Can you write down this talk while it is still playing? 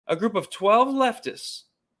A group of 12 leftists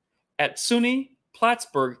at SUNY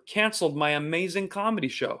Plattsburgh canceled my amazing comedy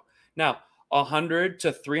show. Now, 100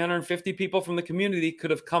 to 350 people from the community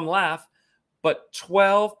could have come laugh, but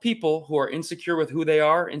 12 people who are insecure with who they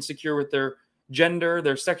are, insecure with their gender,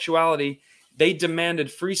 their sexuality, they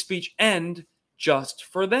demanded free speech end just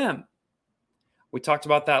for them. We talked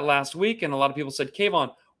about that last week, and a lot of people said,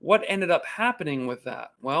 Kvon, what ended up happening with that?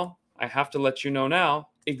 Well, I have to let you know now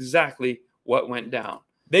exactly what went down.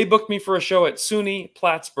 They booked me for a show at SUNY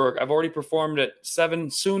Plattsburgh. I've already performed at 7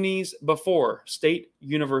 SUNYs before, State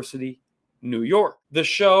University, New York. The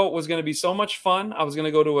show was going to be so much fun. I was going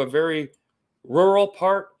to go to a very rural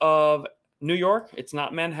part of New York. It's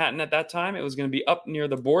not Manhattan at that time. It was going to be up near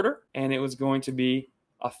the border, and it was going to be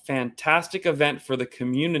a fantastic event for the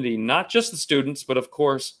community, not just the students, but of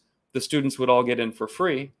course, the students would all get in for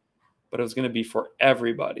free, but it was going to be for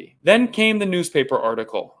everybody. Then came the newspaper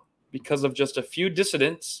article. Because of just a few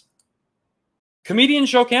dissidents, comedian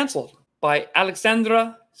show canceled by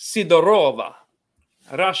Alexandra Sidorova,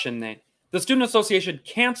 Russian name. The Student Association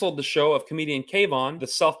canceled the show of comedian Kvon, the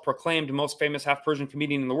self-proclaimed most famous half-Persian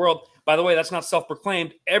comedian in the world. By the way, that's not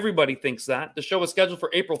self-proclaimed. Everybody thinks that. The show was scheduled for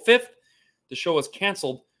April 5th. The show was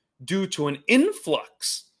canceled due to an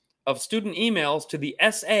influx of student emails to the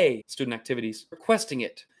SA, student activities, requesting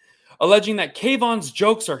it, alleging that Kvon's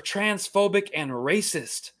jokes are transphobic and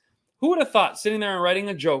racist. Who would have thought sitting there and writing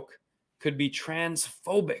a joke could be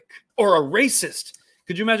transphobic or a racist?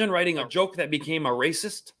 Could you imagine writing a joke that became a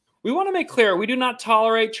racist? We want to make clear we do not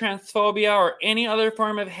tolerate transphobia or any other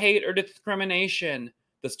form of hate or discrimination,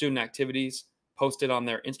 the student activities posted on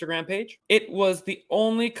their Instagram page. It was the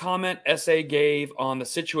only comment SA gave on the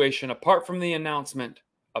situation apart from the announcement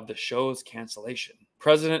of the show's cancellation.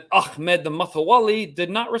 President Ahmed Mutawalli did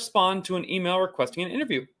not respond to an email requesting an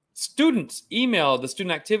interview. Students emailed the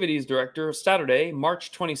student activities director Saturday,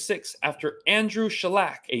 March 26, after Andrew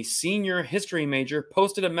Shellac, a senior history major,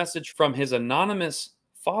 posted a message from his anonymous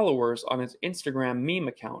followers on his Instagram meme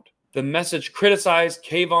account. The message criticized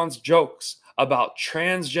Kvon's jokes about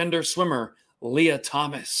transgender swimmer Leah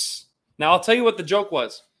Thomas. Now, I'll tell you what the joke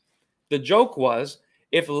was. The joke was,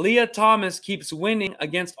 if Leah Thomas keeps winning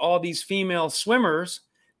against all these female swimmers,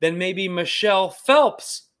 then maybe Michelle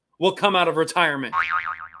Phelps will come out of retirement.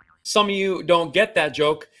 Some of you don't get that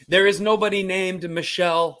joke. There is nobody named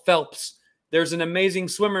Michelle Phelps. There's an amazing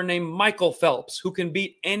swimmer named Michael Phelps who can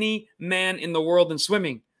beat any man in the world in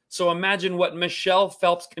swimming. So imagine what Michelle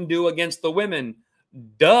Phelps can do against the women.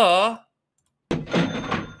 Duh.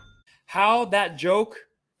 How that joke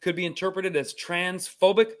could be interpreted as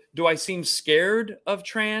transphobic. Do I seem scared of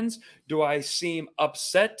trans? Do I seem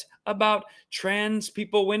upset about trans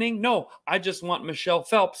people winning? No, I just want Michelle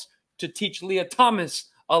Phelps to teach Leah Thomas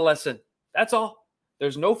a lesson. That's all.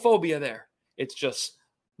 There's no phobia there. It's just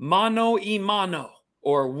mano y mano,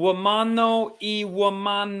 or womano y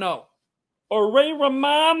womano, or Ray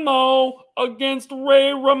Romano against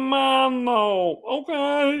Ray Romano.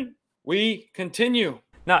 Okay. We continue.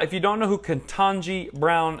 Now, if you don't know who Ketanji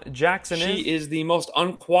Brown Jackson is, she is the most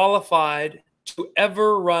unqualified to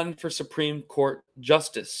ever run for Supreme Court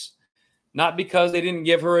Justice. Not because they didn't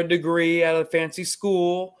give her a degree at a fancy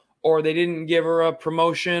school, or they didn't give her a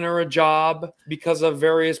promotion or a job because of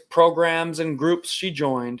various programs and groups she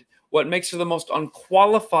joined. What makes her the most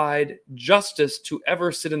unqualified justice to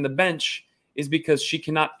ever sit in the bench is because she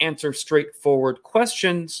cannot answer straightforward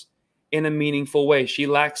questions in a meaningful way. She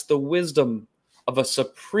lacks the wisdom of a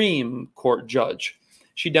Supreme Court judge.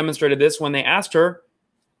 She demonstrated this when they asked her,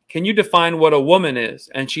 can you define what a woman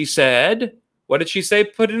is? And she said, what did she say?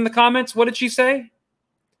 Put it in the comments. What did she say?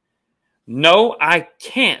 No, I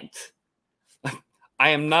can't.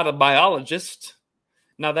 I am not a biologist.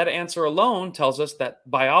 Now, that answer alone tells us that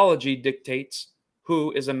biology dictates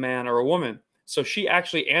who is a man or a woman. So she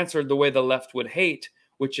actually answered the way the left would hate,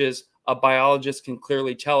 which is a biologist can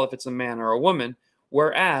clearly tell if it's a man or a woman,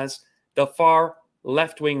 whereas the far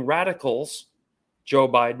left-wing radicals, Joe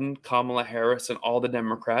Biden, Kamala Harris, and all the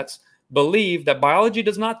Democrats, believe that biology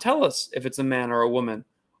does not tell us if it's a man or a woman,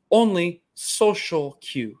 only social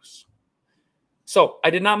cues. So I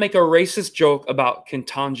did not make a racist joke about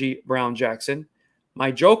Ketanji Brown Jackson.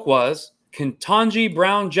 My joke was Ketanji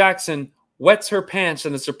Brown Jackson wets her pants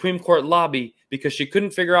in the Supreme Court lobby because she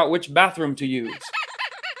couldn't figure out which bathroom to use.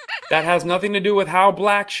 That has nothing to do with how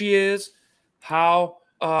black she is, how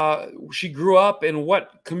she grew up, in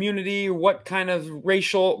what community, what kind of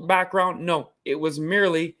racial background. No, it was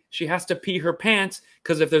merely she has to pee her pants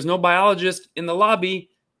because if there's no biologist in the lobby,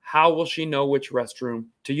 how will she know which restroom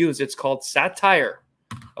to use? It's called satire.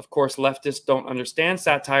 Of course, leftists don't understand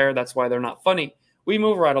satire. That's why they're not funny. We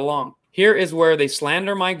move right along. Here is where they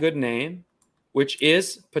slander my good name, which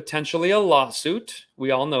is potentially a lawsuit.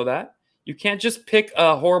 We all know that. You can't just pick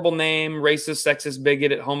a horrible name, racist, sexist,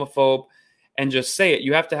 bigoted, homophobe, and just say it.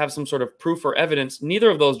 You have to have some sort of proof or evidence. Neither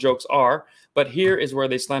of those jokes are, but here is where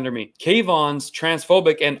they slander me. Kvon's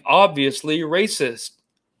transphobic and obviously racist.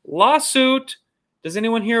 Lawsuit. Does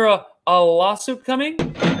anyone hear a lawsuit coming?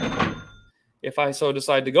 If I so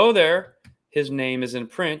decide to go there, his name is in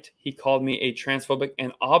print. He called me a transphobic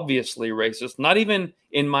and obviously racist. Not even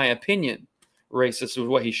in my opinion racist was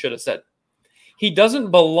what he should have said. He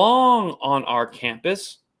doesn't belong on our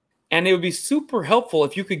campus, and it would be super helpful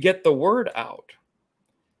if you could get the word out.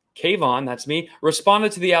 Kvon, that's me,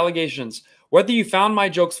 responded to the allegations. Whether you found my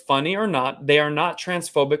jokes funny or not, they are not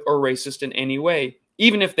transphobic or racist in any way.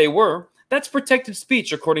 Even if they were, that's protected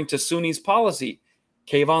speech according to SUNY's policy.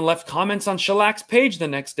 Kvon left comments on Shellax's page the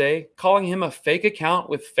next day, calling him a fake account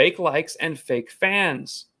with fake likes and fake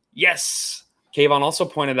fans. Yes! Kvon also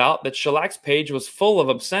pointed out that Shellax's page was full of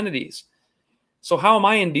obscenities. So how am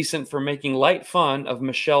I indecent for making light fun of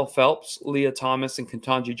Michelle Phelps, Leah Thomas, and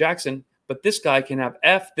Ketanji Jackson, but this guy can have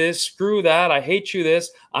F this, screw that, I hate you this,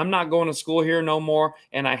 I'm not going to school here no more,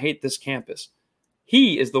 and I hate this campus.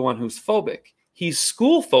 He is the one who's phobic. He's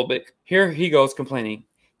school phobic. Here he goes complaining.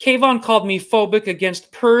 Kvon called me phobic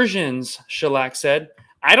against Persians, Shellac said.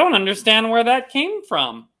 I don't understand where that came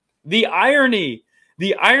from. The irony.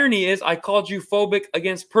 The irony is I called you phobic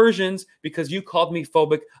against Persians because you called me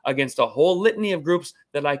phobic against a whole litany of groups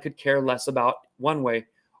that I could care less about one way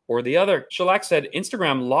or the other. Shellac said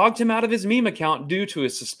Instagram logged him out of his meme account due to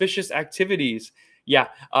his suspicious activities. Yeah,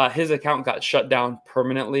 his account got shut down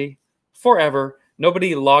permanently, forever.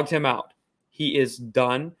 Nobody logged him out. He is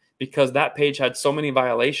done because that page had so many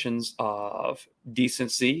violations of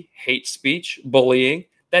decency, hate speech, bullying,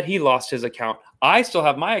 that he lost his account. I still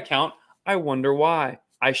have my account. I wonder why.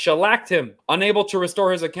 I shellacked him. Unable to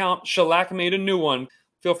restore his account, Shellac made a new one.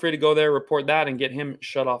 Feel free to go there, report that, and get him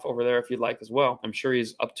shut off over there if you'd like as well. I'm sure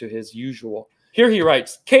he's up to his usual. Here he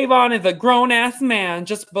writes, Kvon is a grown-ass man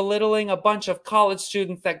just belittling a bunch of college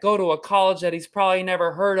students that go to a college that he's probably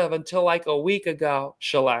never heard of until like a week ago,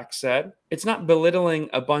 Shellac said. It's not belittling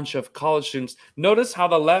a bunch of college students. Notice how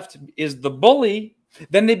the left is the bully,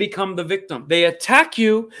 then they become the victim. They attack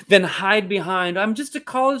you, then hide behind, I'm just a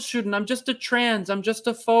college student, I'm just a trans, I'm just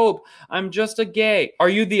a phobe, I'm just a gay. Are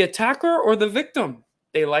you the attacker or the victim?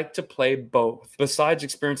 They like to play both. Besides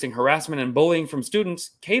experiencing harassment and bullying from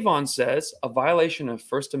students, Kvon says a violation of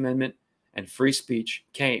First Amendment and free speech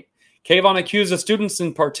came. Kvon accused the students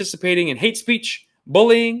in participating in hate speech,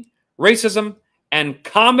 bullying, racism, and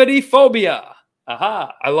comedy phobia.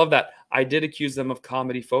 Aha, I love that. I did accuse them of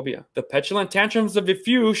comedy phobia. The petulant tantrums of a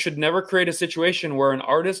few should never create a situation where an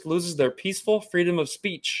artist loses their peaceful freedom of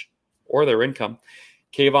speech or their income.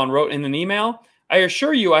 Kvon wrote in an email, I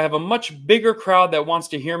assure you I have a much bigger crowd that wants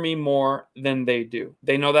to hear me more than they do.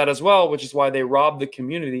 They know that as well, which is why they robbed the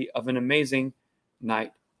community of an amazing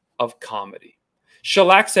night of comedy.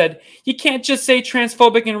 Shellac said, you can't just say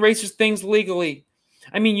transphobic and racist things legally.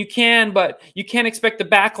 I mean, you can, but you can't expect a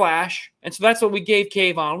backlash. And so that's what we gave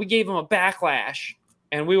Kvon. We gave him a backlash.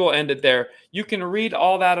 And we will end it there. You can read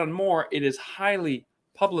all that and more. It is highly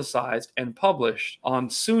publicized and published on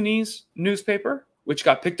SUNY's newspaper, which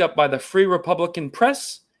got picked up by the Free Republican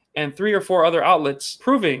Press and 3 or 4 other outlets,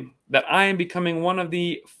 proving that I am becoming one of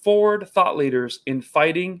the forward thought leaders in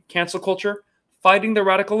fighting cancel culture, fighting the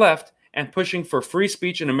radical left, and pushing for free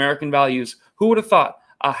speech and American values. Who would have thought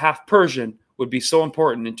a half Persian would be so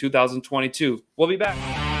important in 2022? We'll be back.